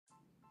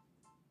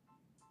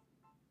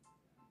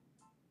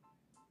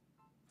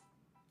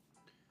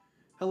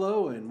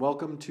Hello, and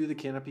welcome to the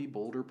Canopy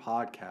Boulder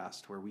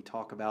podcast, where we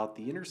talk about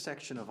the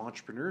intersection of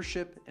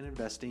entrepreneurship and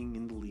investing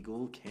in the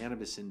legal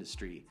cannabis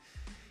industry.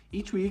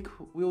 Each week,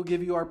 we will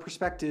give you our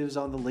perspectives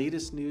on the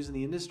latest news in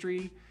the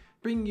industry,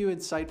 bringing you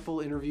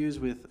insightful interviews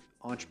with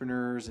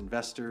entrepreneurs,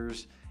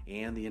 investors,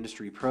 and the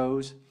industry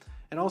pros,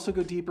 and also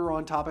go deeper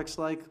on topics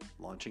like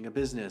launching a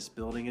business,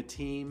 building a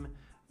team,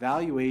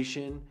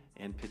 valuation,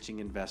 and pitching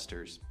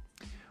investors.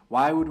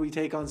 Why would we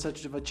take on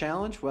such of a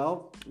challenge?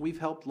 Well, we've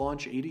helped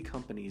launch 80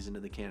 companies into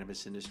the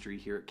cannabis industry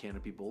here at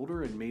Canopy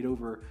Boulder and made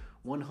over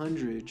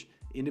 100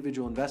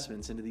 individual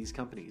investments into these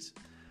companies.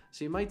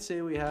 So you might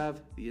say we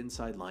have the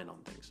inside line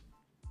on things.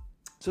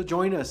 So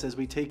join us as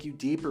we take you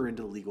deeper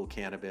into legal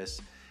cannabis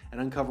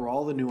and uncover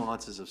all the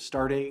nuances of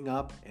starting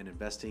up and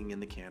investing in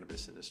the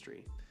cannabis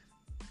industry.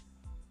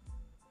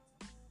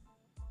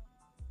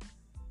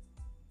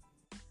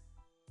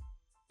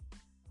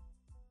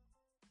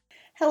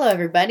 Hello,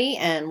 everybody,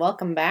 and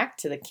welcome back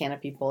to the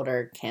Canopy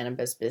Boulder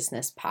Cannabis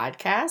Business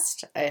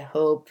Podcast. I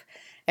hope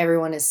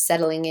everyone is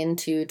settling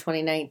into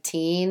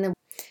 2019.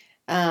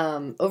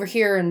 Over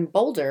here in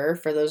Boulder,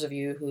 for those of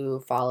you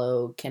who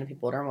follow Canopy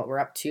Boulder and what we're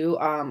up to,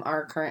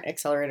 our current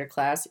accelerator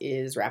class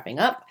is wrapping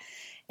up,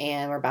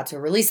 and we're about to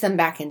release them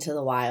back into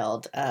the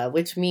wild,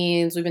 which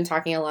means we've been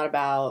talking a lot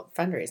about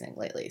fundraising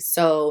lately.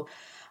 So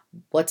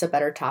what's a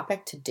better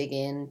topic to dig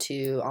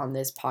into on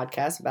this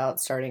podcast about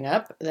starting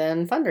up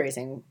than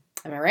fundraising?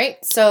 Am I right?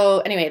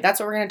 So anyway, that's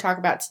what we're going to talk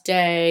about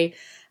today.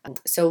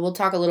 So we'll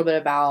talk a little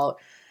bit about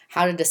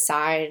how to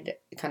decide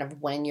kind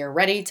of when you're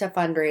ready to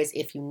fundraise,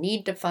 if you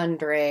need to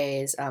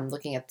fundraise,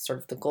 looking at sort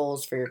of the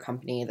goals for your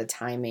company, the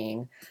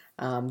timing.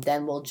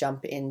 Then we'll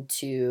jump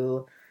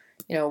into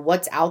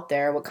what's out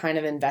there, what kind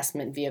of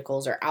investment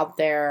vehicles are out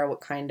there,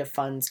 what kind of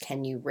funds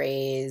can you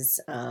raise,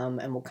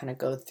 and we'll kind of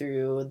go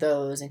through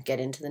those and get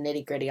into the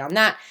nitty gritty on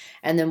that.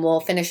 And then we'll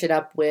finish it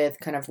up with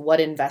kind of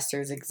what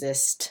investors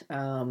exist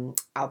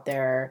out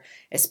there,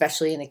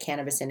 especially in the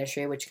cannabis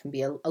industry, which can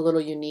be a little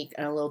unique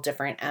and a little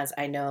different, as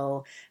I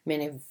know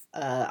many of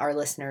our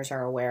listeners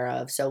are aware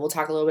of. So we'll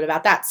talk a little bit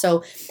about that.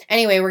 So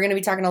anyway, we're going to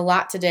be talking a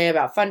lot today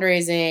about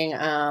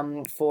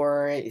fundraising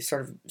for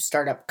sort of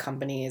startup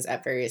companies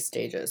at various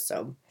stages.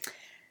 So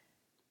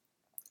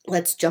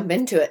let's jump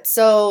into it.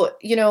 So,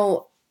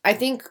 I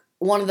think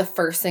one of the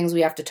first things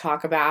we have to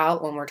talk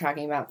about when we're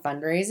talking about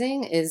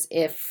fundraising is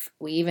if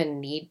we even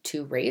need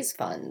to raise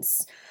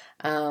funds.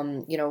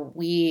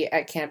 We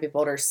at Canopy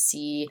Boulder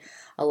see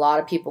a lot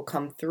of people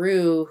come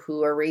through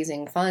who are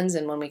raising funds,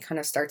 and when we kind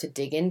of start to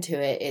dig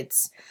into it,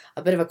 it's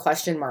a bit of a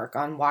question mark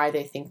on why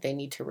they think they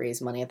need to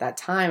raise money at that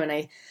time. And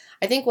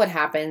I think what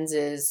happens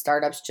is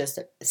startups just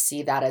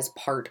see that as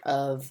part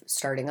of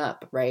starting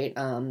up, right?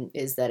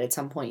 Is that at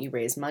some point you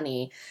raise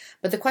money.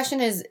 But the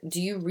question is, do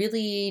you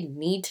really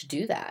need to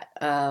do that?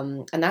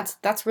 And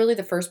that's really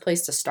the first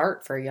place to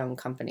start for a young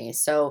company.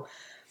 So,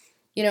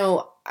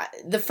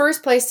 the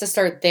first place to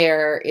start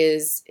there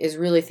is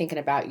really thinking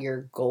about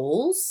your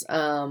goals,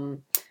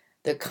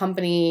 the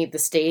company, the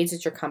stage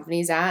that your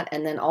company's at,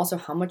 and then also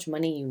how much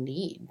money you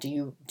need. Do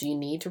you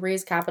need to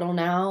raise capital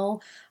now?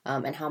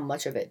 And how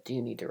much of it do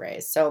you need to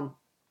raise? So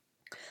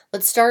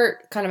let's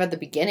start kind of at the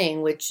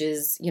beginning, which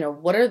is,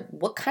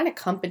 what kind of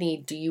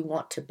company do you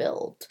want to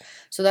build?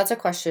 So that's a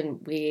question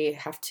we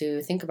have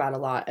to think about a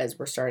lot as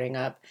we're starting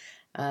up.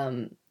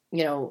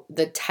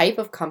 The type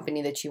of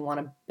company that you want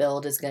to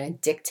build is going to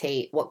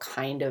dictate what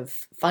kind of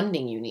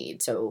funding you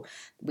need. So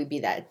would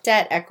be that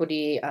debt,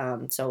 equity,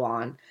 so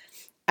on,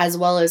 as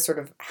well as sort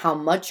of how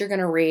much you're going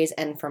to raise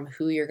and from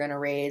who you're going to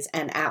raise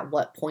and at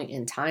what point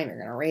in time you're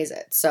going to raise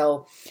it.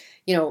 So,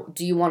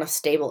 do you want a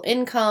stable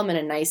income and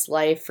a nice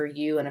life for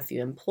you and a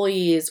few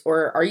employees,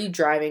 or are you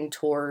driving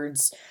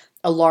towards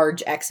a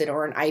large exit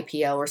or an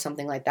IPO or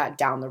something like that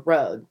down the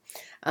road?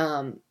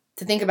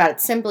 To think about it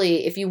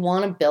simply, if you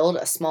want to build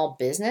a small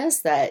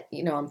business that,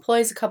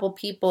 employs a couple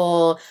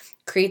people,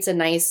 creates a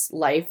nice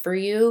life for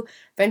you,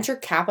 venture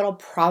capital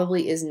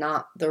probably is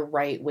not the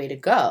right way to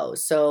go.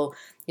 So,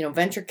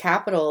 venture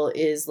capital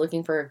is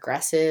looking for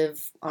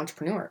aggressive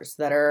entrepreneurs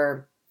that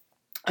are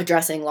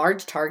addressing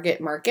large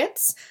target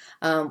markets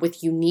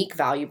with unique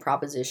value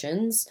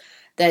propositions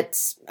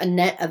that's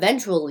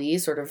eventually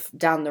sort of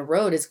down the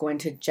road is going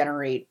to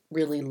generate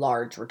really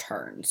large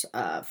returns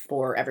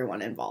for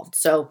everyone involved.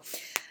 So,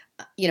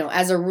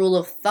 as a rule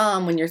of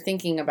thumb, when you're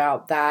thinking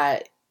about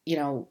that,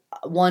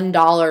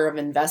 $1 of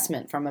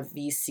investment from a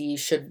VC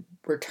should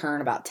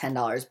return about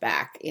 $10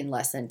 back in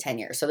less than 10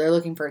 years. So they're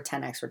looking for a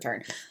 10x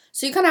return.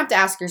 So you kind of have to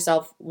ask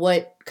yourself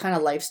what kind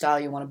of lifestyle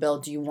you want to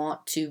build. Do you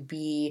want to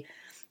be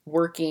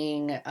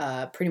working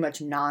pretty much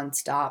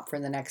nonstop for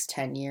the next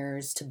 10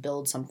 years to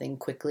build something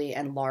quickly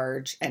and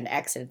large and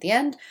exit at the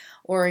end?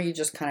 Or are you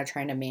just kind of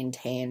trying to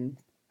maintain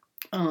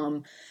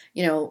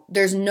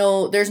there's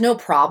no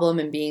problem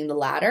in being the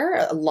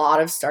latter. A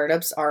lot of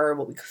startups are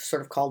what we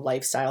sort of call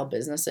lifestyle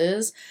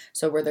businesses.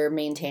 So where they're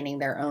maintaining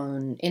their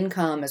own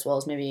income as well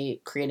as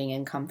maybe creating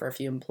income for a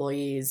few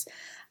employees.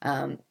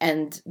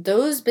 And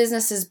those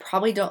businesses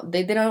probably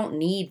don't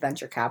need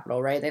venture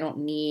capital, right? They don't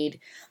need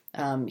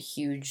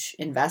huge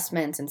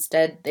investments.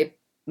 Instead, they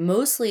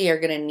mostly are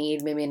going to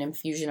need maybe an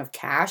infusion of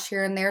cash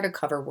here and there to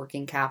cover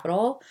working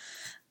capital.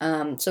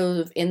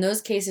 So in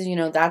those cases,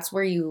 that's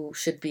where you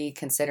should be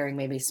considering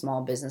maybe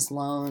small business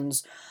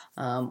loans,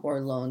 or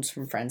loans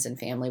from friends and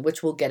family,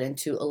 which we'll get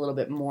into a little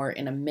bit more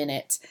in a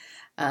minute.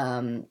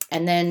 And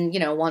then,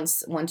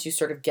 once you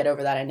sort of get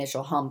over that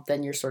initial hump,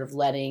 then you're sort of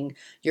letting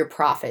your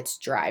profits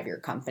drive your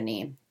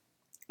company.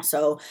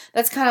 So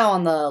that's kind of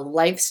on the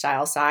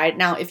lifestyle side.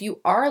 Now, if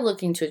you are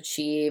looking to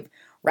achieve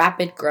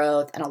rapid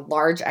growth and a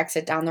large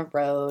exit down the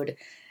road,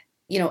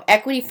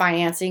 equity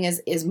financing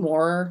is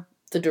more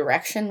the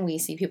direction we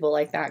see people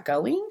like that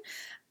going.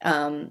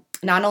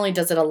 Not only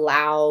does it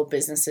allow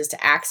businesses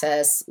to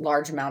access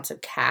large amounts of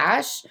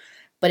cash,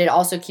 but it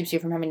also keeps you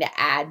from having to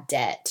add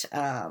debt.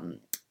 And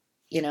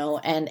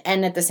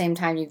at the same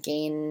time, you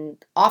gain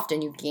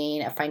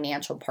a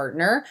financial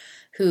partner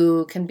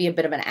who can be a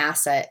bit of an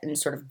asset in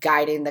sort of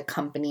guiding the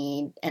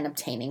company and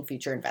obtaining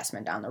future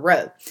investment down the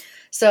road.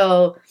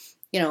 So,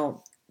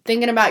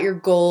 thinking about your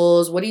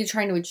goals, what are you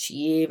trying to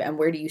achieve, and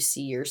where do you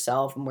see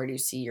yourself and where do you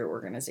see your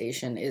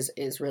organization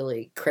is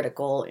really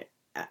critical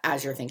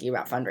as you're thinking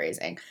about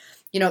fundraising.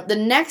 The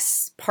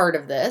next part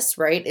of this,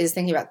 right, is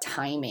thinking about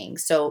timing.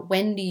 So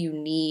when do you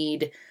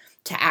need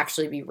to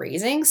actually be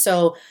raising?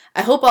 So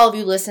I hope all of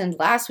you listened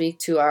last week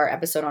to our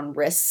episode on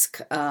risk.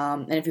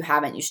 And if you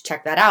haven't, you should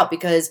check that out,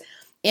 because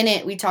in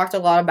it, we talked a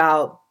lot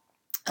about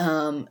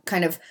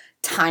kind of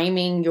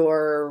timing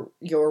your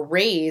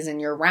raise and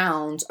your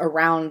rounds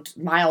around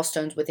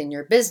milestones within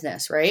your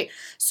business, right?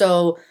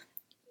 So,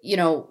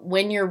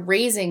 when you're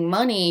raising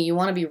money, you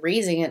want to be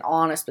raising it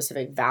on a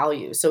specific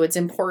value. So it's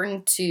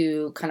important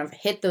to kind of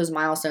hit those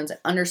milestones and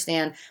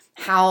understand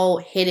how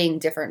hitting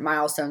different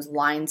milestones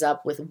lines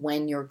up with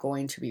when you're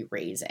going to be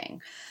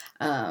raising.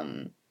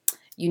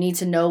 You need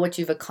to know what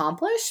you've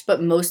accomplished,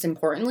 but most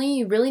importantly,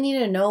 you really need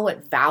to know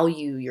what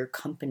value your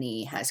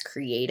company has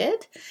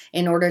created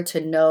in order to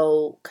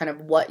know kind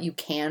of what you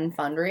can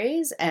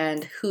fundraise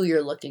and who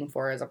you're looking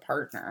for as a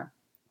partner.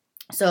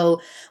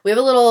 So we have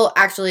a little,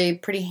 actually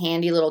pretty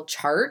handy little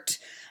chart,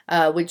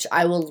 which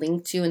I will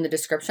link to in the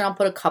description. I'll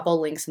put a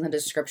couple links in the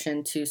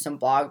description to some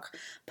blog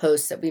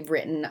posts that we've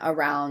written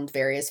around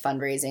various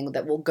fundraising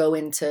that will go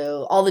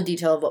into all the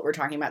detail of what we're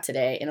talking about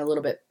today in a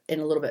little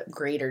bit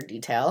greater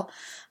detail.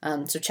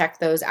 So check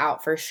those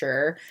out for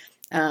sure.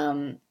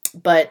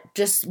 But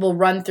just we'll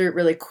run through it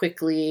really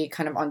quickly,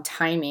 kind of on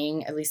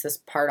timing, at least this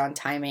part on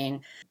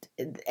timing.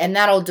 And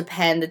that'll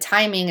depend. The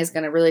timing is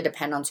going to really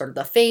depend on sort of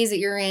the phase that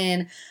you're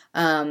in,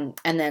 and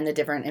then the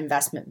different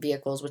investment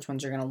vehicles, which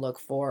ones you're going to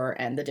look for,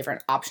 and the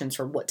different options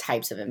for what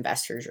types of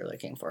investors you're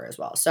looking for as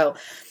well. So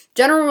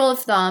general rule of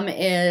thumb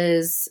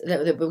is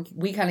that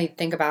we kind of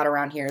think about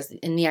around here is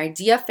in the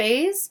idea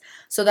phase.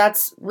 So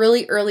that's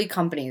really early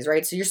companies,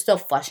 right? So you're still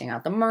fleshing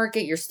out the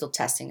market. You're still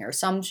testing your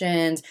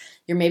assumptions.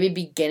 You're maybe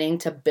beginning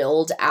to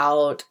build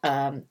out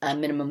a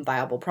minimum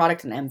viable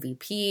product, an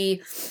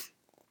MVP.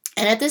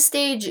 And at this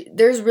stage,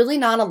 there's really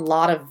not a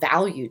lot of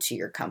value to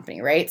your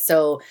company, right?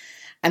 So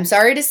I'm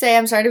sorry to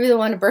be the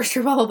one to burst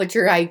your bubble, but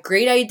your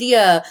great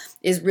idea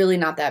is really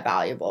not that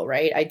valuable,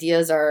 right?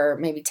 Ideas are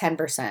maybe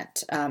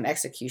 10%,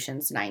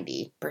 executions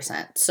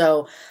 90%.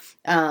 So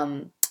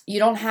you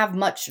don't have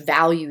much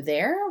value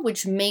there,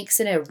 which makes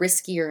it a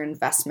riskier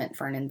investment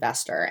for an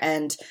investor.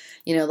 And,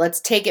 let's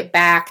take it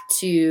back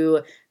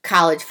to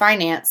college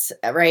finance,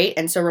 right?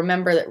 And so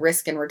remember that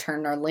risk and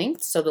return are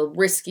linked. So the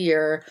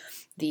riskier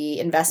the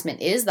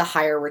investment is, the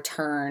higher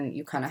return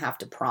you kind of have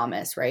to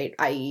promise, right?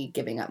 i.e.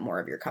 giving up more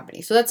of your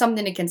company. So that's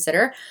something to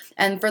consider.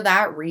 And for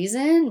that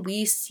reason,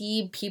 we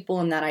see people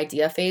in that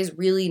idea phase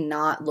really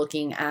not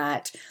looking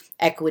at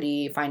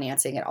equity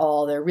financing at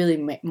all. They're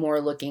really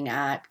more looking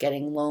at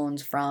getting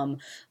loans from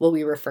what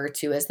we refer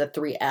to as the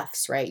 3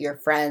 F's, right? Your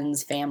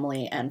friends,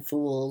 family, and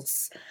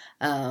fools.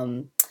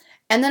 And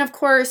then, of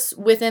course,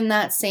 within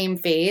that same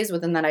phase,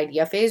 within that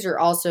idea phase, you're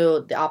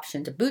also the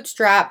option to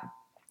bootstrap,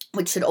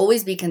 which should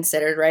always be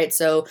considered, right?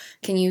 So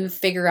can you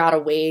figure out a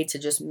way to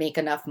just make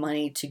enough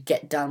money to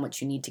get done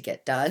what you need to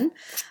get done?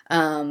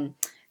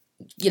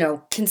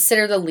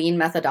 Consider the lean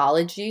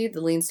methodology,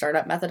 the lean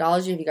startup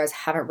methodology. If you guys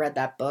haven't read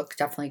that book,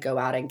 definitely go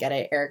out and get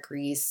it. Eric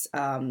Ries.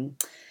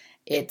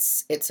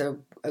 It's a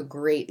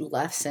great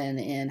lesson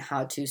in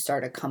how to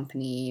start a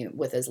company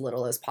with as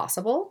little as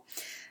possible.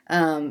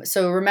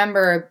 So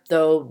remember,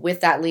 though, with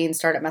that lean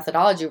startup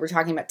methodology, we're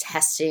talking about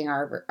testing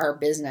our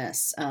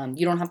business.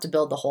 You don't have to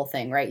build the whole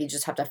thing, right? You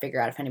just have to figure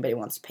out if anybody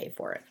wants to pay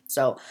for it.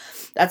 So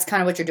that's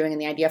kind of what you're doing in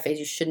the idea phase.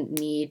 You shouldn't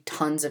need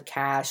tons of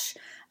cash.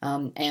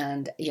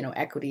 And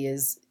equity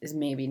is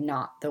maybe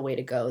not the way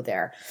to go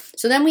there.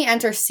 So then we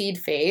enter seed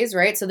phase,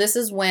 right? So this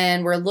is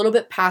when we're a little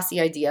bit past the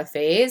idea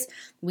phase.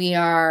 We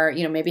are,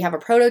 maybe have a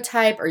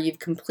prototype, or you've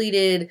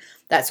completed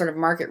that sort of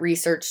market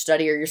research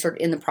study, or you're sort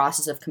of in the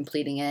process of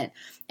completing it,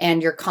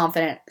 and you're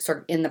confident sort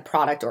of in the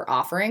product or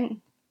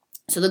offering.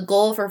 So the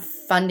goal for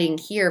funding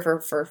here,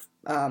 for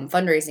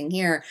fundraising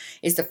here,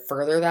 is to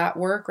further that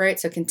work, right?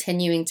 So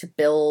continuing to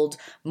build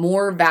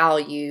more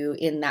value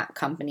in that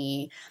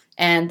company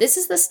And this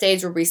is the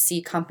stage where we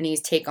see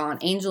companies take on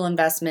angel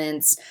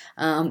investments.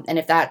 And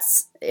if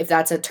that's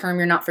a term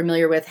you're not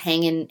familiar with,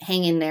 hang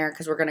in there,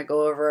 because we're going to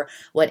go over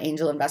what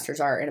angel investors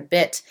are in a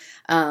bit.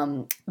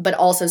 But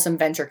also some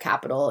venture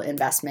capital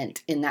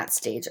investment in that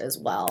stage as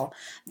well.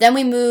 Then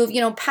we move,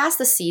 past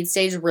the seed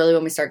stage, really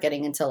when we start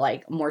getting into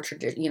like the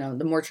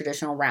more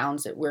traditional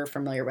rounds that we're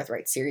familiar with,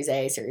 right? Series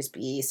A, Series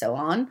B, so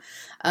on.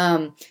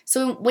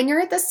 So when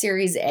you're at the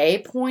Series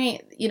A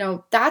point,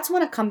 that's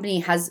when a company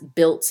has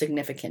built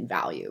significant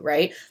value,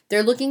 right?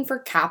 They're looking for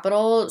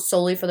capital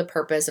solely for the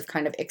purpose of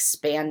kind of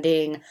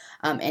expanding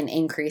and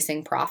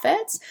increasing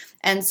profits.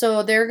 And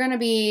so they're going to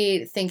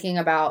be thinking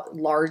about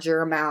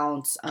larger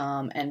amounts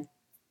and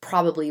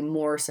probably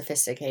more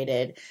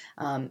sophisticated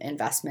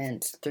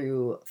investment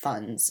through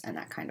funds and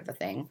that kind of a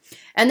thing.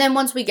 And then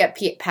once we get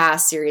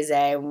past Series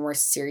A, when we're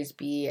Series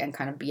B and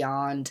kind of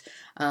beyond,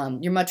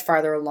 you're much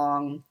farther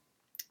along.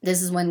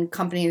 This is when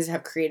companies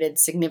have created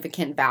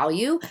significant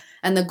value,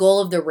 and the goal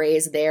of the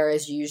raise there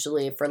is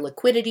usually for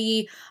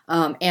liquidity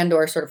and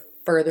or sort of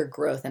further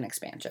growth and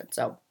expansion.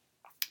 So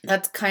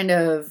that's kind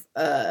of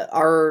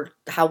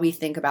how we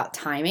think about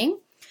timing.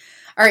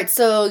 All right,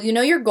 so you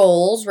know your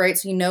goals, right?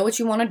 So you know what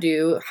you want to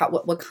do,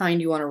 what kind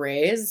you want to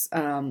raise.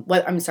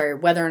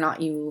 Whether or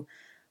not you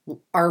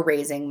are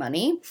raising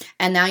money,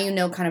 and now you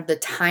know kind of the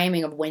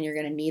timing of when you're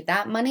going to need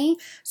that money.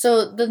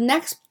 So the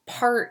next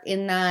part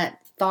in that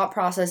thought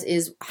process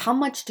is how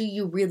much do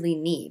you really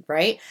need,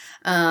 right?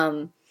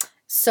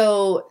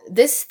 So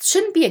this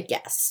shouldn't be a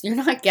guess. You're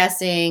not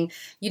guessing.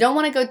 You don't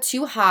want to go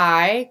too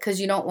high because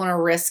you don't want to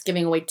risk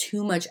giving away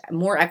too much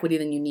more equity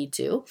than you need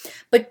to.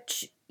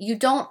 But you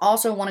don't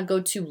also want to go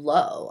too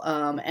low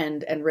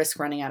and risk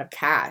running out of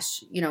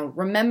cash.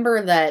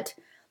 Remember that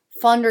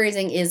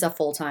fundraising is a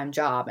full-time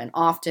job, and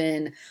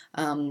often,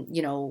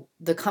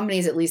 the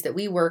companies, at least that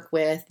we work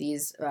with,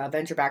 these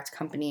venture-backed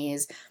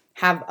companies,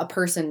 have a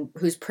person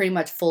whose pretty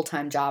much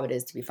full-time job it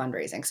is to be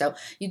fundraising. So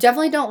you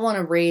definitely don't want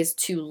to raise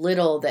too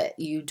little that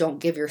you don't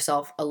give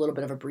yourself a little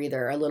bit of a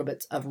breather, a little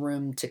bit of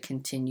room to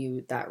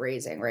continue that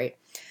raising, right?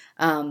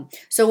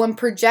 So when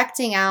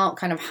projecting out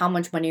kind of how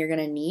much money you're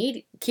going to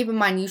need, keep in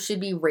mind you should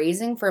be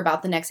raising for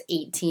about the next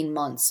 18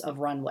 months of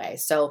runway.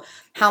 So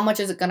how much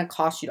is it going to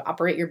cost you to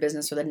operate your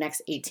business for the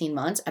next 18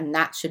 months? And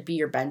that should be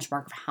your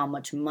benchmark of how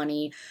much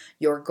money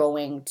you're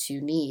going to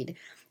need.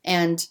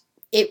 And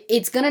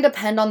it's going to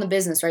depend on the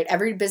business, right?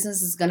 Every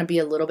business is going to be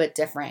a little bit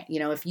different.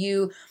 If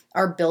you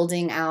are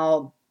building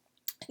out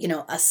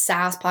a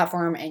SaaS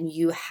platform and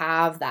you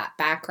have that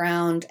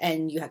background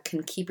and you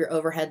can keep your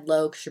overhead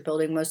low because you're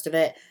building most of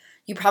it,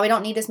 you probably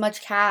don't need as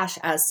much cash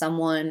as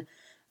someone,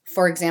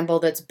 for example,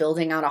 that's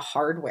building out a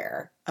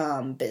hardware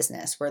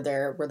business where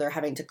they're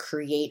having to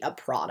create a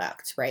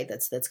product, right?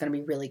 That's going to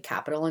be really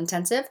capital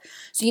intensive.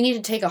 So you need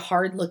to take a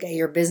hard look at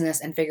your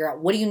business and figure out,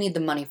 what do you need the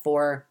money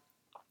for?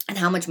 And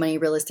how much money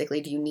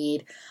realistically do you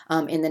need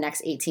in the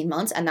next 18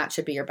 months? And that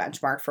should be your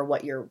benchmark for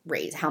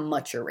how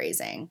much you're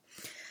raising.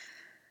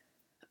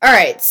 All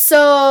right.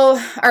 So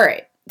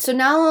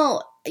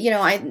now,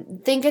 I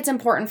think it's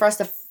important for us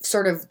to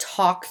sort of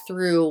talk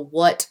through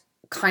what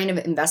kind of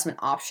investment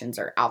options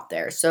are out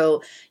there.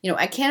 So,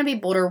 at Canopy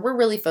Boulder, we're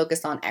really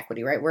focused on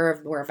equity, right?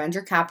 We're a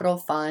venture capital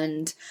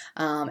fund,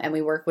 and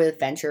we work with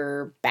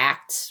venture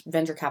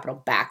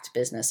capital backed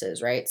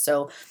businesses, right?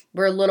 So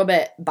we're a little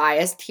bit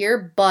biased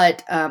here,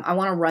 but I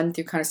want to run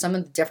through kind of some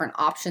of the different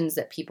options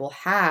that people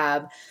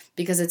have,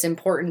 because it's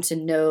important to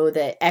know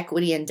that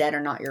equity and debt are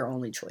not your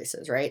only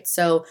choices, right?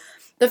 So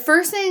the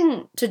first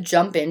thing to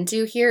jump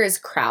into here is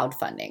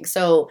crowdfunding.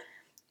 So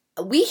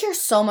we hear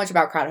so much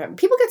about crowdfunding.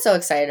 People get so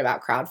excited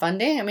about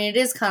crowdfunding. I mean, it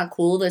is kind of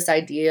cool, this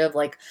idea of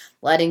like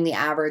letting the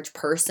average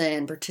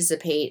person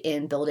participate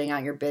in building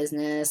out your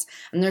business.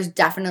 And there's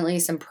definitely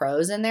some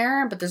pros in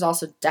there, but there's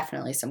also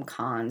definitely some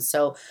cons.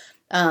 So,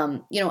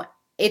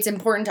 it's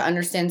important to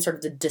understand sort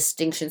of the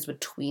distinctions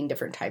between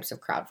different types of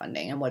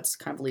crowdfunding and what's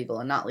kind of legal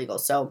and not legal.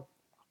 So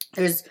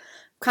there's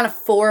kind of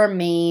 4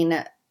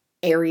 main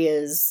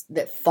areas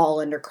that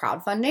fall under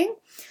crowdfunding.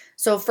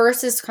 So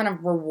first is kind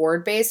of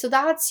reward-based. So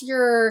that's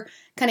your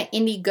kind of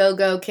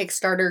Indiegogo,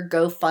 Kickstarter,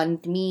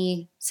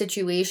 GoFundMe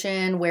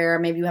situation where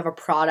maybe you have a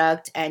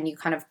product and you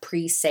kind of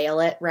pre-sale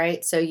it,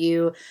 right? So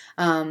you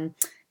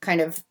kind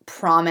of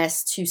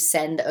promise to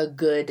send a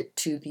good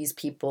to these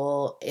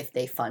people if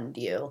they fund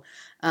you.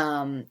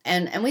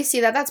 And we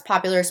see that that's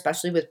popular,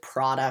 especially with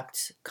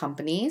product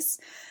companies.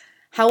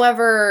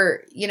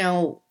 However,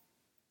 do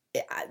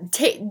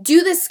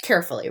this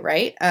carefully,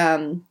 right?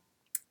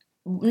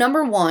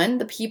 Number one,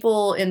 the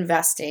people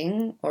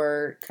investing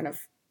or kind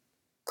of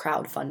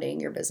crowdfunding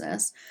your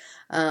business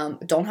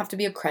don't have to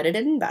be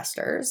accredited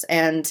investors.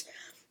 And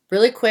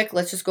really quick,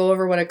 let's just go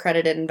over what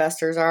accredited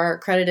investors are.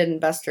 Accredited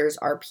investors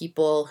are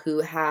people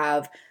who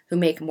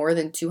make more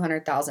than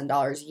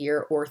 $200,000 a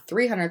year or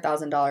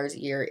 $300,000 a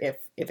year if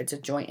it's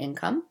a joint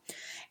income.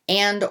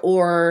 and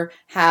or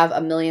have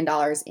 $1 million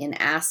in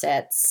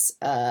assets,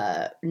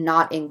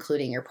 not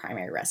including your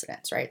primary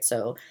residence, right?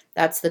 So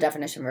that's the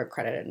definition of a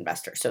accredited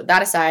investor. So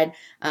that aside,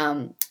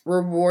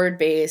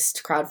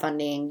 reward-based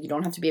crowdfunding, you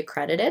don't have to be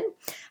accredited.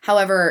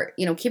 However,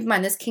 keep in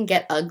mind this can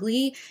get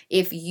ugly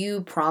if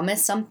you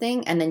promise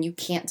something and then you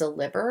can't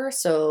deliver.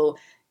 So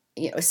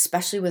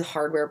especially with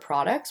hardware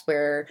products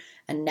where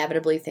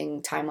inevitably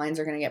timelines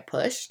are going to get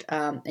pushed,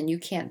 and you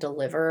can't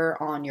deliver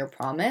on your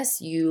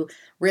promise, you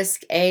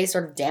risk A,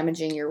 sort of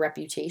damaging your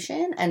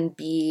reputation, and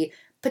B,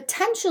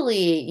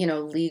 potentially,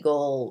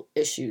 legal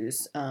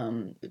issues,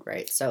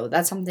 right? So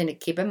that's something to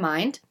keep in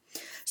mind.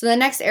 So the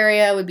next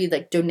area would be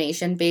like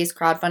donation-based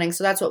crowdfunding.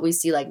 So that's what we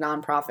see, like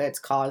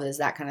nonprofits, causes,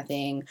 that kind of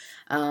thing,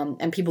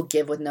 and people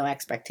give with no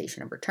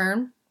expectation of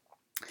return.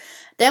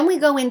 Then we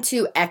go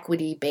into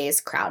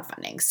equity-based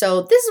crowdfunding.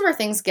 So this is where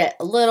things get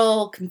a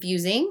little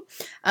confusing.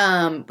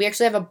 We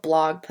actually have a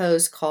blog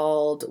post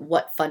called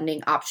 "What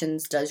Funding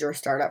Options Does Your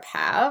Startup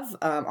Have?"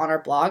 On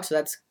our blog. So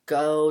that's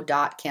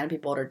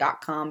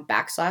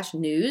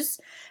go.canopyboulder.com/news.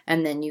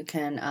 And then you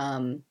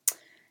can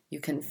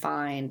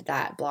find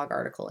that blog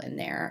article in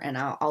there. And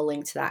I'll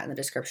link to that in the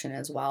description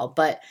as well.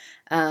 But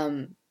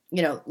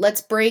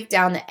let's break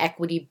down the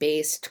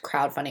equity-based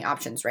crowdfunding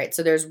options, right?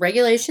 So there's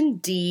Regulation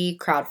D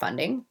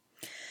crowdfunding.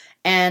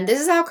 And this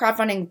is how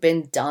equity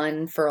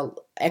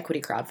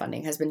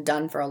crowdfunding has been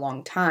done for a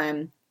long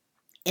time.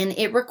 And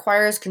it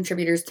requires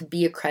contributors to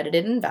be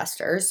accredited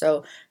investors.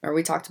 So remember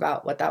we talked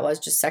about what that was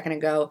just a second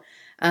ago.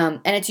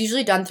 And it's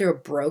usually done through a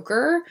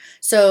broker.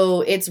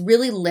 So it's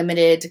really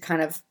limited to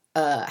kind of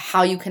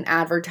how you can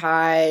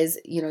advertise.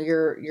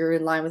 You're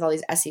in line with all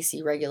these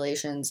SEC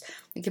regulations.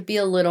 It could be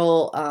a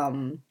little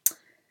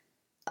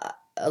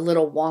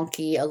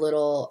wonky, a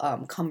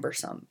little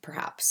cumbersome,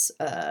 perhaps.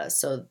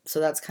 So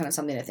that's kind of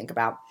something to think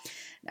about.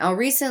 Now,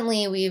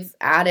 recently we've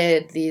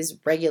added these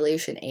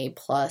Regulation A+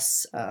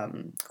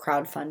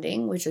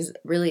 crowdfunding, which is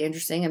really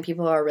interesting, and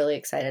people are really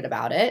excited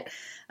about it.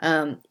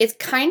 It's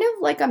kind of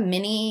like a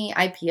mini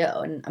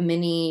IPO and a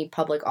mini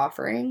public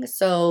offering.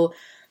 So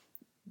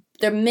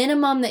the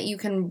minimum that you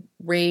can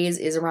raise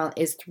is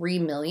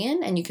 $3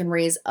 million, and you can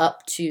raise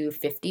up to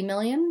 $50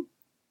 million.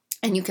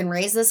 And you can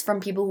raise this from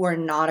people who are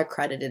not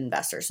accredited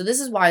investors. So this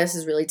is why this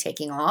is really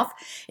taking off,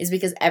 is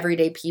because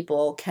everyday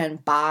people can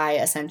buy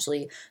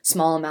essentially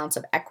small amounts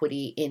of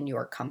equity in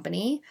your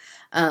company.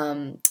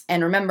 And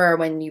remember,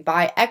 when you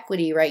buy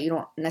equity, right, you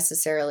don't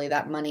necessarily,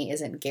 that money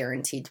isn't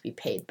guaranteed to be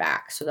paid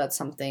back. So that's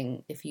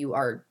something, if you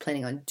are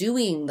planning on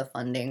doing the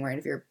funding, right,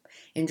 if you're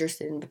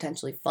interested in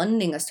potentially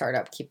funding a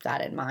startup, keep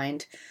that in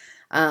mind.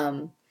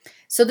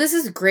 So this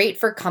is great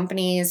for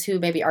companies who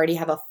maybe already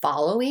have a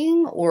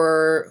following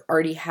or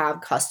already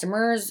have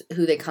customers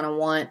who they kind of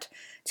want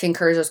to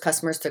encourage those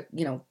customers to,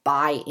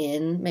 buy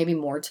in maybe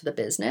more to the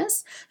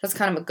business. That's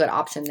kind of a good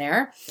option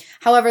there.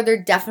 However, there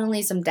are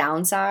definitely some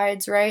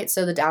downsides, right?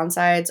 So the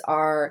downsides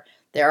are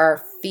there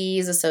are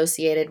fees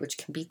associated, which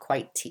can be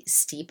quite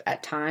steep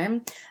at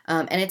time.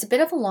 And it's a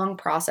bit of a long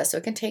process. So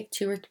it can take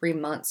 2 or 3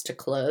 months to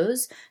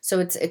close. So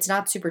it's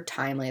not super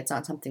timely. It's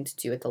not something to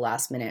do at the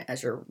last minute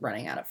as you're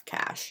running out of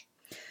cash.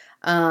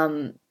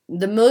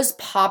 The most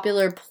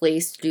popular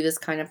place to do this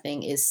kind of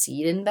thing is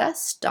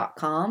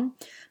seedinvest.com,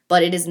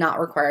 but it is not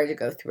required to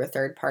go through a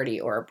third party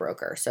or a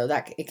broker. So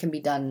that it can be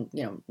done,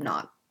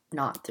 not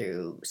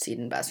through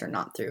SeedInvest or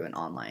not through an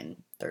online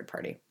third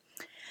party.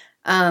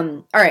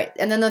 All right.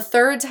 And then the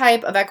third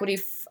type of equity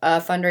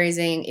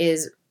fundraising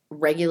is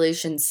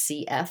Regulation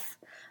CF.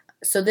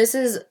 So this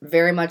is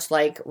very much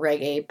like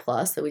Reg A+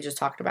 that we just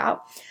talked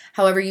about.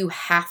 However, you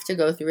have to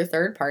go through a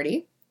third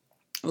party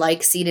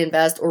like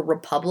SeedInvest, or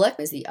Republic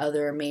is the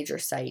other major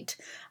site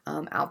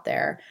out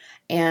there.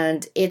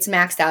 And it's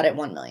maxed out at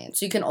 $1 million.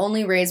 So you can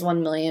only raise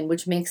 $1 million,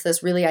 which makes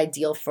this really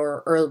ideal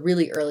for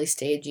really early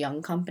stage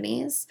young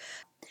companies.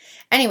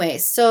 Anyway,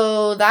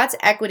 so that's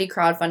equity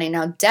crowdfunding.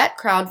 Now, debt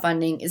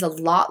crowdfunding is a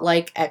lot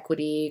like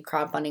equity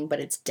crowdfunding,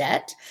 but it's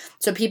debt.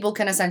 So people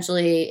can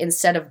essentially,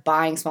 instead of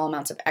buying small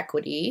amounts of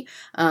equity,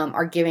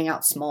 are giving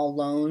out small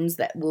loans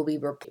that will be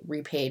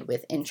repaid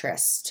with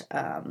interest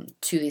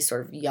to these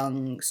sort of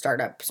young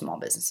startup small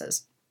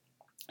businesses.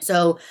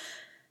 So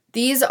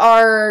these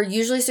are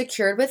usually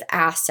secured with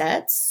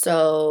assets.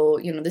 So,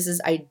 this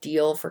is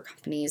ideal for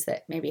companies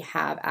that maybe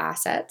have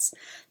assets,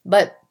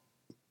 but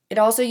it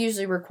also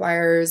usually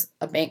requires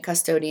a bank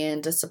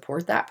custodian to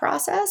support that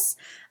process,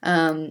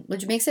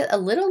 which makes it a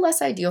little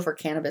less ideal for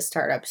cannabis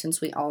startups,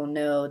 since we all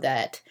know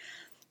that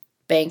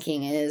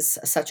banking is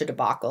such a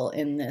debacle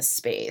in this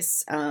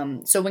space.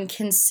 So when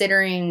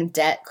considering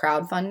debt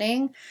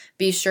crowdfunding,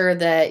 be sure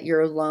that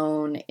your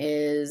loan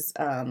is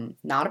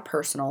not a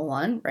personal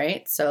one,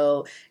 right?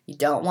 So you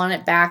don't want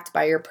it backed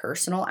by your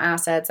personal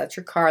assets. That's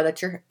your car,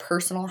 that's your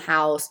personal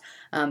house,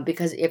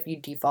 because if you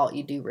default,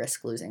 you do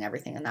risk losing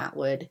everything, and that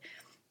would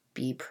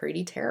be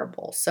pretty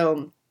terrible.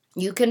 So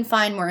you can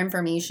find more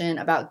information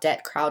about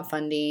debt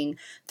crowdfunding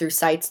through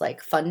sites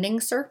like Funding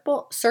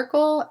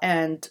Circle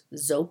and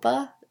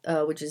Zopa,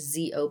 which is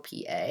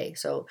ZOPA.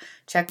 So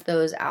check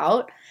those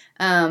out.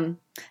 Now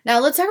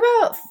let's talk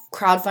about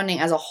crowdfunding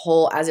as a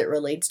whole as it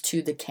relates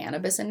to the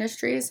cannabis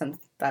industry, since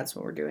that's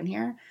what we're doing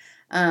here.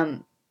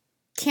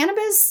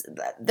 Cannabis,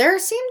 there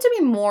seem to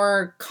be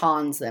more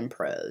cons than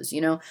pros.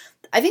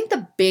 I think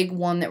the big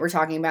one that we're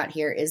talking about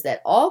here is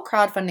that all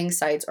crowdfunding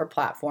sites or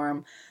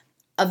platform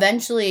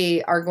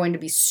eventually are going to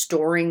be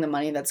storing the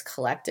money that's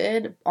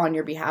collected on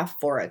your behalf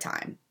for a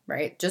time,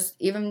 right? Just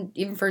even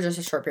for just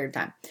a short period of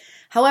time.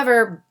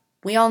 However,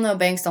 we all know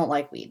banks don't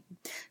like weed.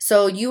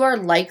 So you are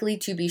likely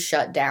to be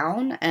shut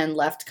down and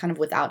left kind of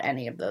without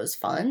any of those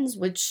funds,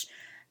 which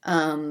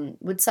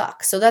would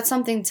suck. So that's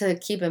something to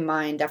keep in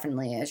mind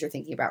definitely as you're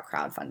thinking about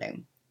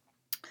crowdfunding.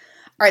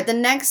 All right, the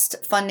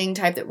next funding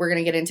type that we're going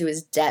to get into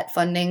is debt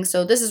funding.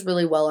 So this is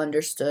really well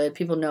understood.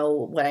 People know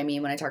what I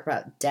mean when I talk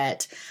about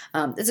debt.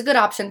 It's a good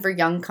option for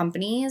young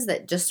companies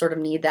that just sort of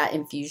need that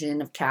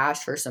infusion of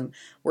cash for some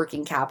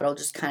working capital,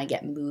 just kind of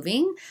get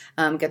moving,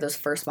 get those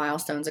first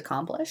milestones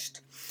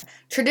accomplished.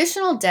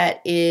 Traditional debt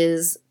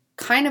is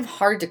kind of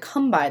hard to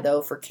come by,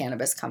 though, for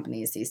cannabis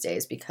companies these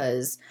days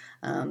because,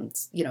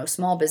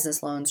 small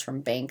business loans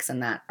from banks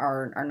and that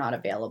are not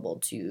available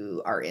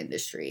to our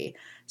industry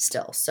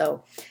still.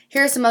 So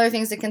here are some other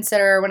things to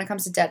consider when it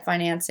comes to debt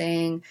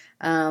financing.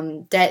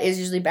 Debt is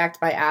usually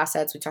backed by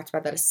assets. We talked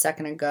about that a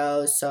second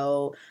ago.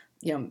 So,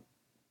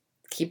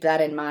 keep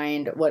that in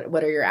mind.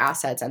 What are your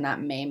assets? And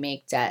that may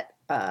make debt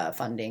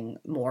funding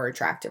more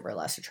attractive or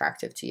less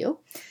attractive to you.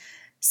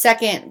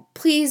 Second,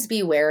 please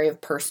be wary of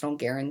personal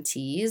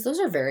guarantees. Those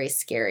are very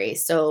scary.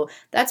 So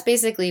that's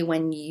basically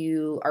when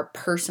you are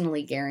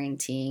personally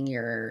guaranteeing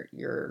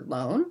your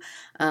loan.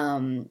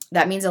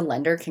 That means a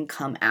lender can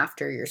come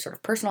after your sort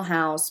of personal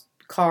house,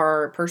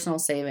 car, personal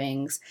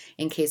savings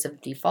in case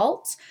of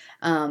default.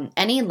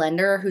 Any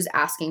lender who's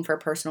asking for a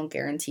personal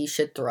guarantee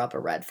should throw up a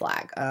red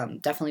flag.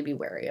 Definitely be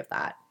wary of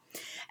that.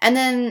 And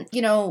then,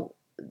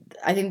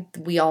 I think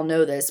we all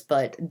know this,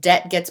 but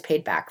debt gets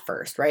paid back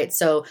first, right?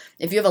 So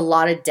if you have a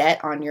lot of debt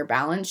on your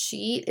balance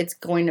sheet, it's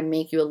going to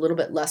make you a little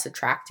bit less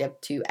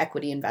attractive to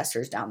equity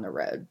investors down the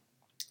road.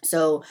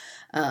 So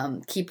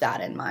keep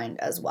that in mind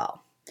as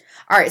well.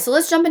 All right, so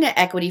let's jump into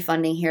equity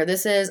funding here.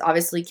 This is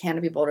obviously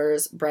Canopy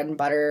Boulder's bread and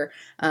butter.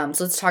 So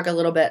let's talk a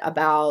little bit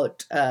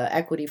about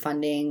equity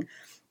funding.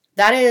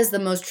 That is the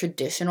most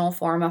traditional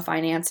form of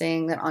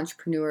financing that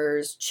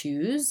entrepreneurs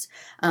choose.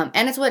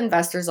 And it's what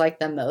investors like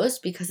the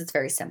most because it's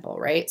very simple,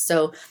 right?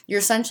 So you're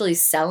essentially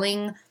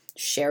selling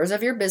shares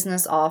of your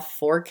business off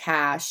for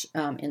cash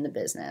in the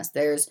business.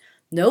 There's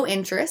no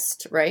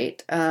interest,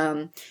 right?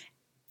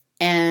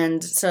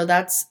 And so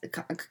that's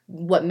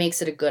what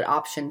makes it a good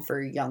option for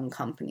young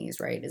companies,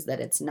 right? Is that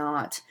it's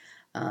not,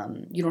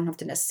 you don't have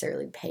to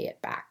necessarily pay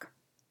it back.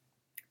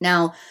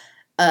 Now,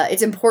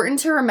 it's important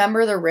to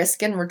remember the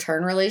risk and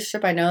return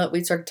relationship. I know that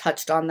we sort of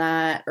touched on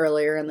that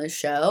earlier in the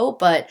show,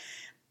 but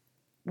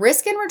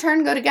risk and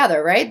return go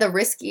together, right? The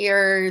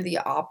riskier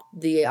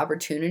the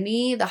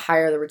opportunity, the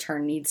higher the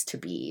return needs to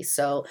be.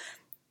 So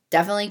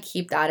definitely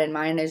keep that in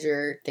mind as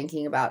you're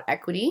thinking about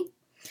equity.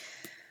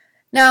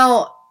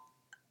 Now,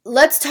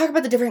 let's talk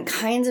about the different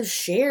kinds of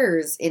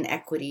shares in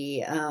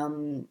equity.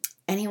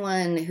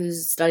 Anyone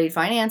who's studied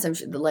finance, I'm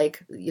sure,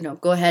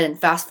 go ahead and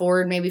fast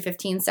forward maybe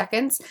 15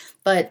 seconds,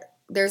 but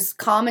there's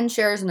common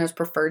shares and there's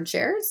preferred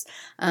shares.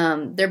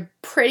 They're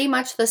pretty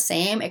much the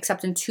same,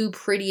 except in two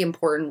pretty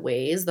important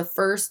ways. The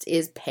first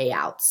is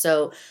payouts.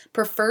 So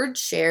preferred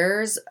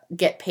shares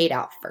get paid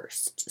out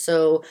first.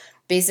 So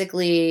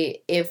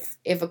basically, if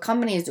a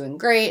company is doing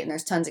great and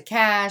there's tons of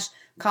cash,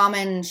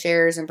 common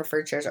shares and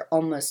preferred shares are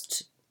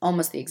almost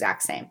the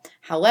exact same.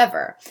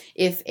 However,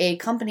 if a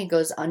company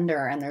goes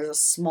under and there's a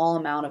small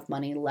amount of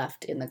money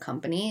left in the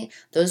company,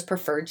 those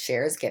preferred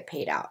shares get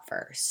paid out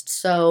first.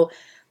 So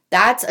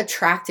that's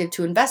attractive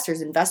to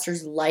investors.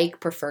 Investors like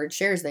preferred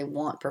shares. They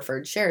want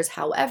preferred shares.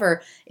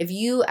 However, if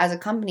you as a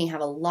company have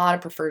a lot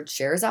of preferred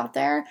shares out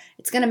there,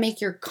 it's going to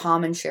make your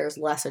common shares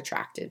less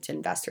attractive to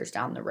investors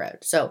down the road.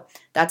 So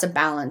that's a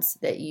balance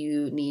that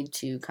you need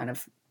to kind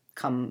of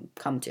come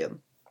to.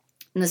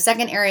 And the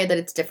second area that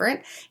it's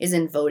different is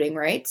in voting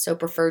rights. So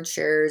preferred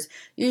shares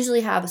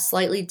usually have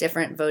slightly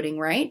different voting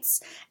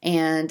rights,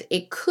 and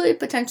it could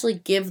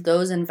potentially give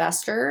those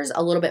investors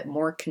a little bit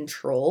more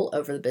control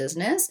over the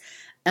business,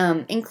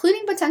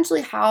 including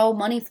potentially how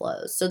money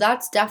flows. So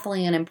that's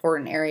definitely an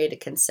important area to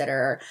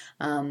consider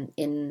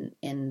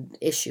in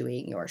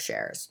issuing your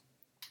shares.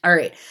 All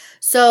right,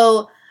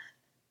 so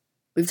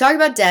we've talked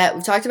about debt,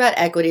 we've talked about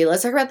equity.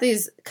 Let's talk about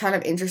these kind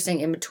of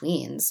interesting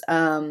in-betweens.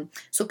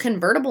 So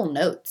convertible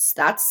notes,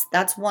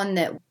 that's one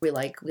that we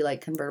like. We like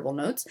convertible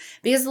notes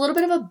because it's a little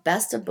bit of a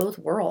best of both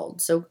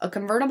worlds. So a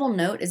convertible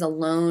note is a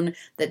loan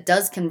that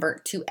does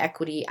convert to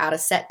equity at a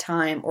set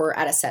time or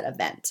at a set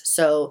event.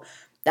 So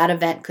that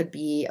event could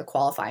be a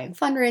qualifying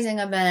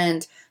fundraising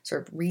event,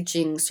 sort of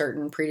reaching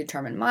certain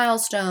predetermined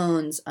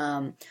milestones,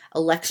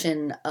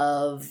 election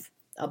of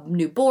a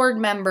new board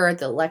member,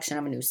 the election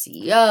of a new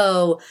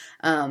CEO,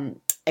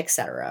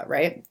 etc.,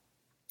 right?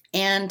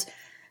 And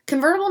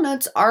Convertible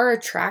notes are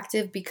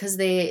attractive because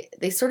they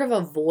sort of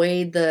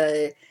avoid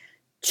the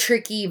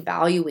tricky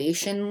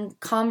valuation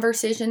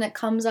conversation that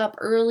comes up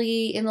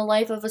early in the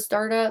life of a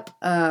startup.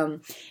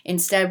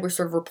 Instead, we're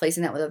sort of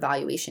replacing that with a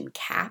valuation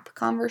cap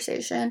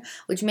conversation,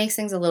 which makes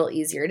things a little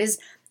easier. It is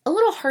a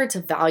little hard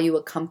to value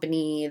a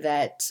company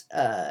that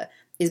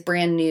is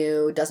brand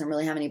new, doesn't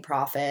really have any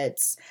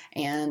profits,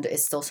 and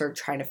is still sort of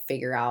trying to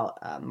figure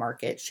out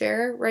market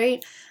share,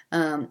 right?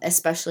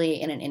 Especially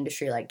in an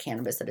industry like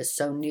cannabis that is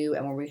so new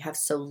and where we have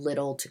so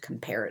little to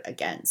compare it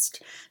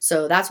against.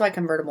 So that's why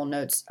convertible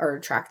notes are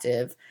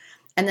attractive.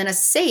 And then a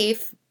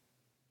SAFE,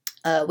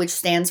 which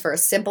stands for a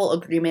simple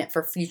agreement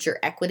for future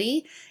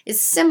equity,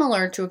 is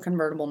similar to a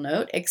convertible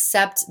note,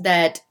 except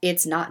that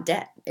it's not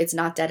debt. It's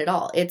not debt at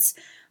all. It's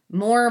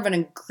more of an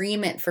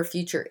agreement for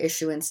future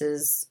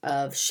issuances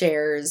of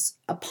shares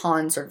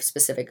upon sort of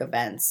specific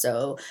events.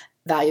 So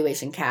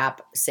valuation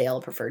cap, sale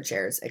of preferred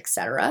shares,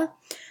 etc.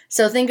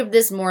 So think of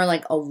this more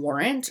like a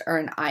warrant or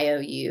an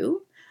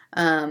IOU,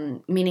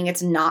 meaning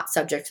it's not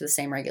subject to the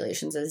same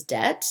regulations as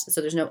debt.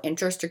 So there's no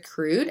interest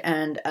accrued,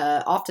 and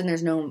often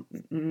there's no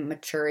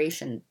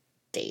maturation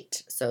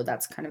date. So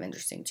that's kind of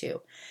interesting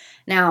too.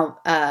 Now,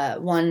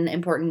 one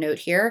important note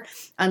here,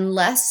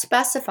 unless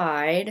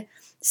specified,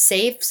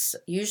 SAFEs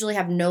usually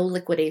have no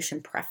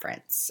liquidation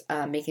preference,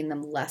 making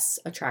them less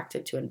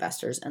attractive to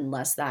investors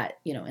unless that,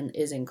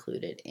 is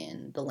included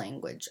in the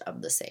language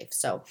of the SAFE.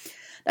 So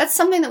that's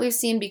something that we've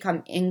seen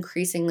become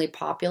increasingly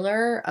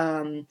popular,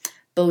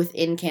 both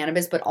in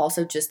cannabis, but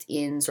also just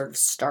in sort of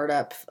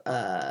startup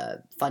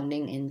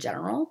funding in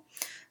general.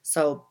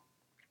 So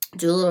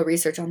do a little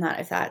research on that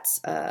if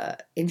that's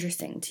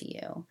interesting to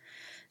you.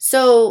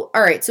 So,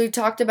 all right, so we've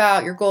talked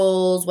about your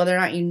goals, whether or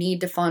not you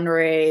need to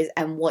fundraise,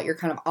 and what your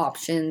kind of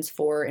options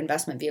for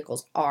investment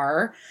vehicles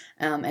are,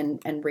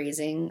 and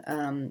raising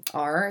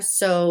are.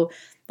 So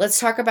let's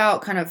talk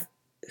about kind of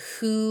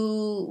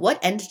what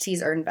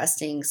entities are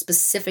investing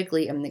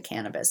specifically in the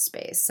cannabis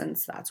space,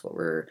 since that's what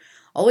we're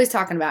always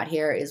talking about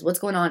here, is what's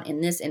going on in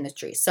this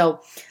industry.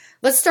 So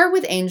let's start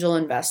with angel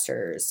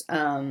investors.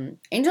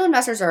 Angel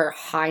investors are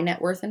high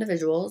net worth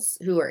individuals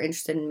who are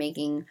interested in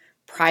making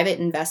private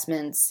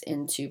investments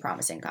into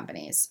promising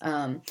companies.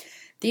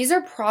 These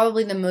are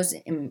probably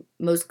the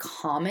most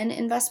common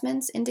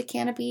investments into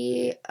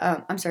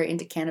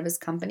into cannabis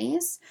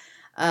companies,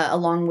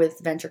 along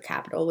with venture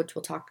capital, which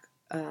we'll talk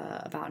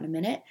about in a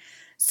minute.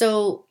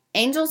 So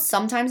angels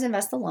sometimes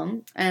invest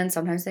alone, and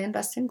sometimes they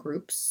invest in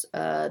groups.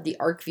 The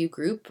ArcView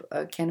Group,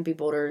 Canopy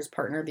Boulder's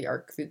partner, the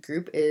ArcView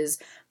Group, is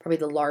probably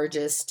the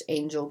largest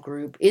angel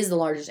group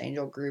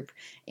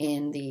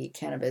in the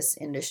cannabis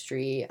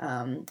industry.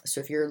 So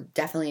if you're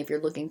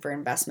looking for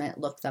investment,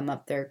 look them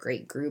up. They're a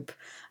great group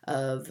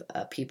of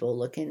people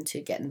looking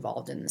to get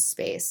involved in this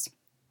space.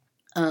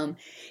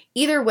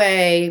 Either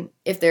way,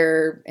 if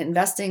they're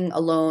investing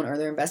alone or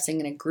they're investing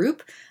in a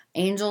group,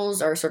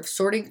 angels are sort of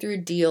sorting through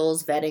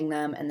deals, vetting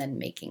them, and then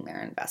making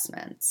their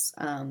investments.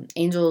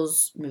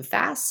 Angels move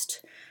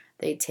fast.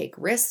 They take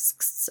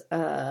risks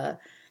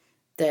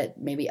that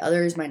maybe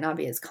others might not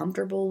be as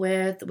comfortable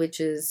with, which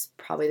is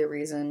probably the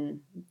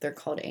reason they're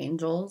called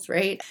angels,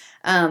 right?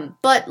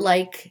 But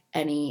like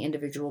any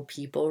individual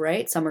people,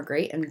 right? Some are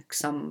great and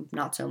some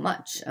not so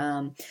much.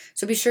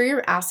 So be sure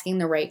you're asking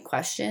the right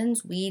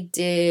questions. We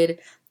did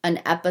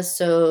an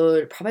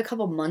episode probably a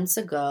couple months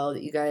ago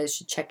that you guys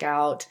should check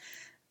out,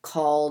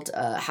 called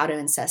How to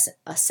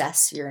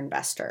Assess Your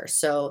Investor.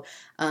 So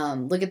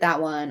look at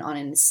that one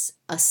on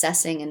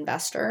assessing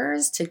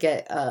investors to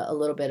get a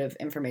little bit of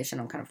information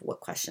on kind of what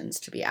questions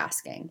to be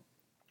asking.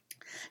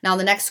 Now,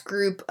 the next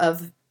group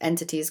of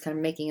entities kind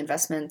of making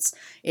investments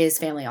is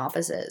family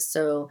offices.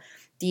 So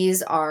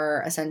these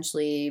are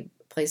essentially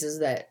places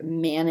that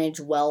manage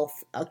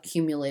wealth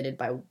accumulated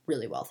by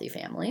really wealthy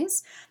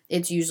families.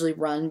 It's usually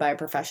run by a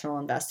professional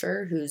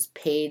investor who's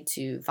paid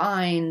to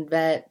find,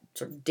 vet,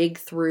 sort of dig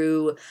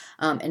through,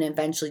 and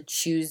eventually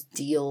choose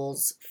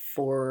deals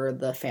for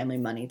the family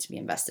money to be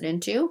invested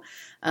into.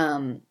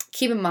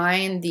 Keep in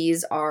mind,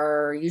 these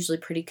are usually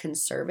pretty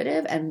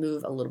conservative and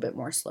move a little bit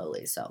more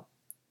slowly. So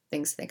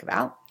things to think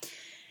about.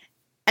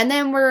 And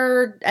then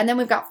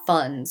we've got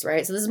funds,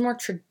 right? So this is more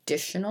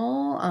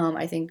traditional.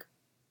 I think,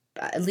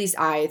 at least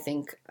I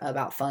think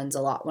about funds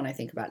a lot when I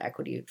think about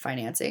equity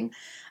financing.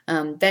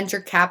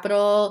 Venture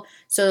capital,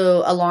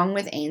 so along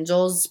with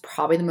angels,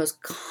 probably the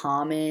most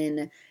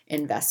common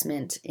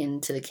investment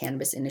into the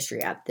cannabis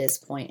industry at this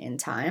point in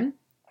time.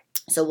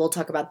 So we'll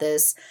talk about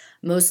this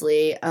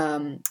mostly.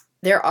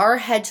 There are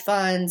hedge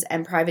funds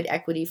and private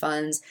equity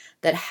funds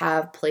that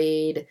have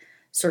played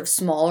sort of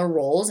smaller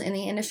roles in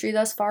the industry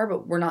thus far,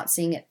 but we're not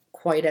seeing it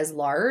quite as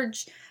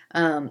large.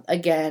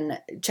 Again,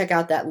 check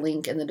out that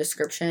link in the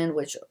description,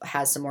 which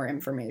has some more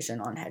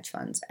information on hedge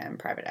funds and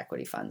private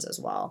equity funds as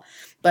well.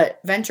 But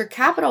venture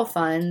capital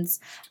funds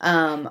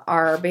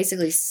are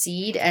basically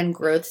seed and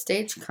growth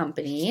stage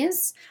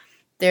companies.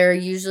 They're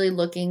usually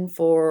looking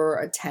for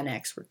a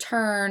 10x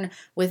return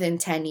within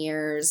 10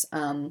 years,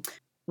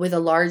 with a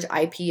large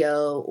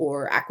IPO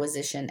or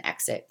acquisition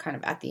exit kind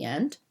of at the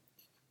end.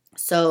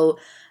 So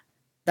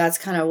that's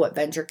kind of what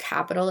venture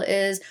capital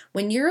is.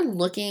 When you're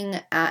looking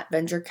at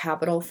venture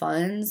capital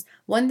funds,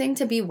 one thing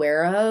to be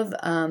aware of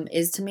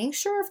is to make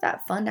sure if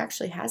that fund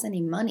actually has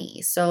any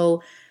money.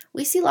 So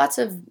we see lots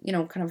of,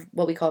 kind of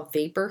what we call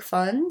vapor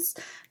funds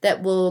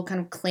that will kind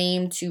of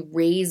claim to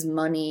raise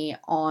money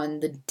on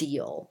the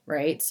deal,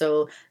 right?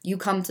 So you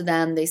come to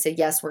them, they say,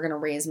 yes, we're going to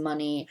raise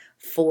money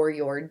for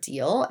your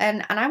deal.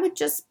 And I would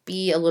just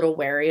be a little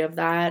wary of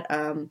that.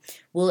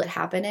 Will it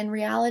happen in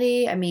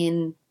reality? I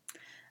mean,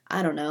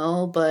 I don't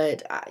know,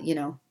 but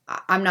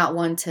I'm not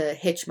one to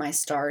hitch my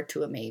star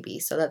to a maybe.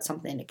 So that's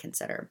something to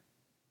consider.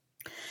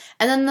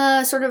 And then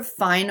the sort of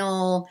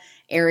final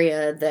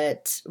area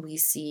that we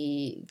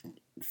see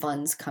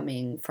funds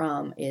coming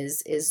from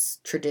is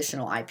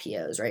traditional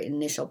IPOs, right?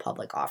 Initial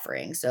public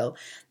offering. So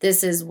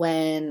this is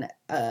when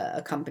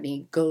a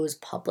company goes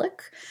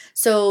public.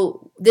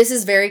 So this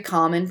is very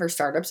common for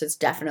startups. It's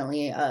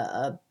definitely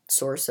a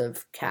source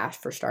of cash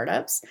for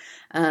startups.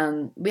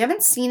 We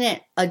haven't seen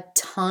it a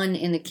ton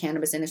in the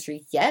cannabis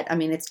industry yet. I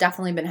mean, it's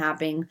definitely been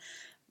happening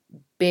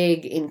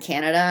big in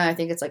Canada. I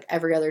think it's like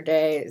every other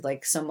day,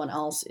 like someone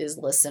else is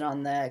listed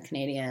on the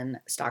Canadian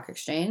Stock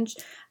Exchange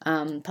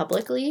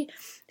publicly.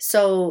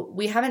 So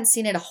we haven't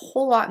seen it a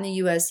whole lot in the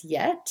US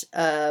yet,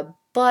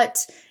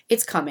 but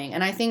it's coming.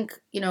 And I think,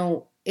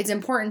 it's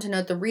important to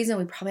note the reason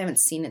we probably haven't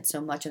seen it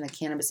so much in the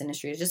cannabis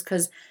industry is just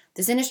because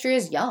this industry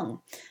is young.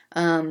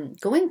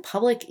 Going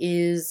public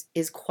is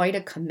quite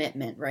a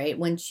commitment, right?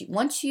 Once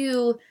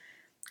you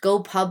go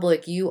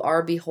public, you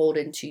are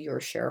beholden to your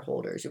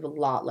shareholders. You have a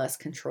lot less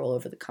control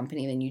over the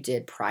company than you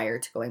did prior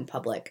to going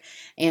public.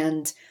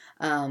 And,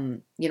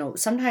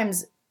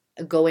 sometimes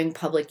going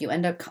public, you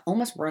end up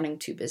almost running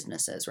two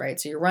businesses, right?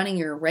 So you're running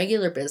your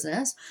regular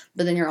business,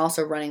 but then you're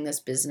also running this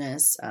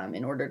business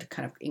in order to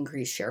kind of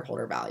increase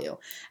shareholder value.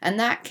 And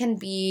that can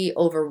be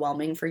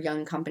overwhelming for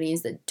young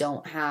companies that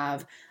don't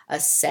have a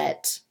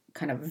set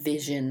kind of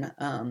vision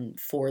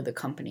for the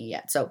company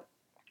yet. So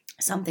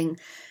something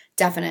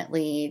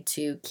definitely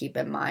to keep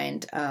in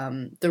mind.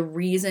 The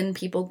reason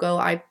people go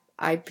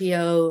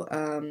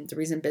IPO, the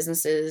reason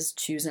businesses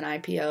choose an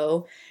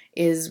IPO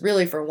is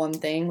really for one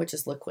thing, which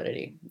is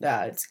liquidity.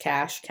 It's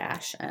cash,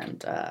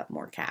 and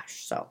more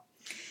cash. So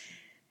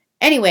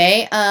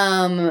anyway,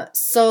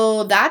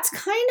 so that's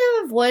kind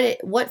of what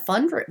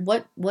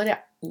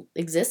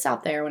exists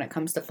out there when it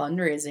comes to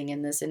fundraising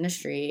in this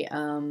industry.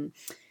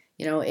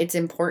 It's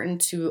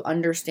important to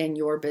understand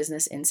your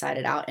business inside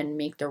and out and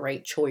make the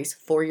right choice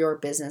for your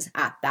business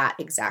at that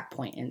exact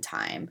point in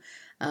time.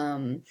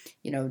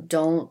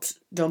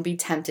 Don't be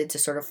tempted to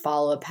sort of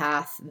follow a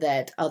path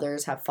that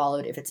others have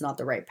followed if it's not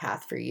the right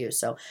path for you.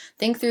 So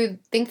think through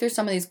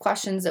some of these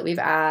questions that we've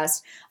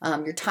asked,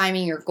 your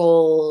timing, your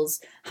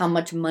goals, how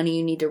much money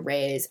you need to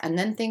raise, and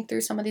then think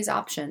through some of these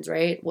options,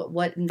 right?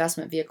 What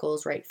investment vehicle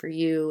is right for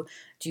you?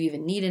 Do you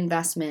even need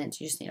investment?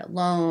 Do you just need a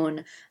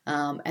loan?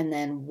 And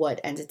then what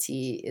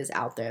entity is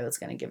out there that's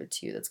going to give it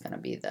to you that's going to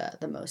be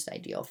the most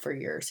ideal for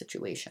your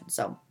situation.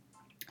 So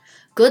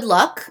good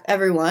luck,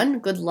 everyone.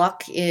 Good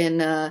luck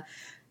in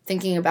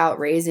thinking about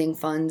raising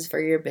funds for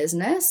your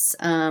business.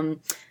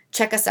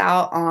 Check us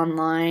out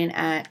online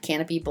at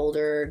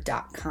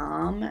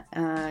canopyboulder.com.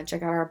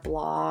 Check out our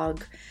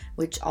blog,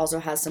 which also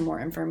has some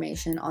more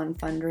information on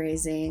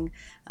fundraising.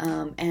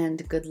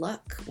 And good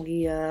luck.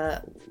 We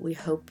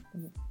hope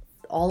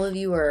all of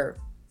you are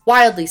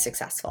wildly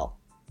successful.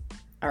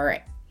 All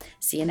right.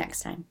 See you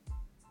next time.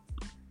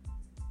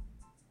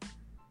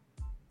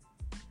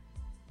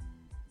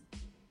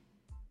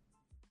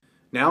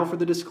 Now for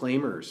the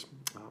disclaimers.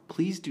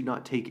 Please do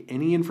not take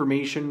any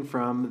information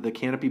from the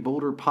Canopy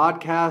Boulder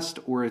podcast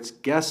or its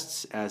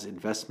guests as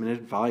investment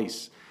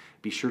advice.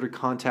 Be sure to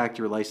contact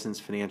your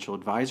licensed financial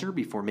advisor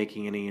before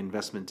making any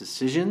investment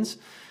decisions.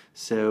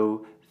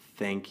 So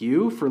thank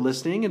you for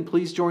listening, and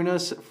please join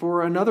us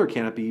for another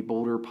Canopy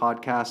Boulder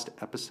podcast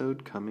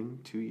episode coming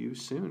to you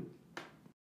soon.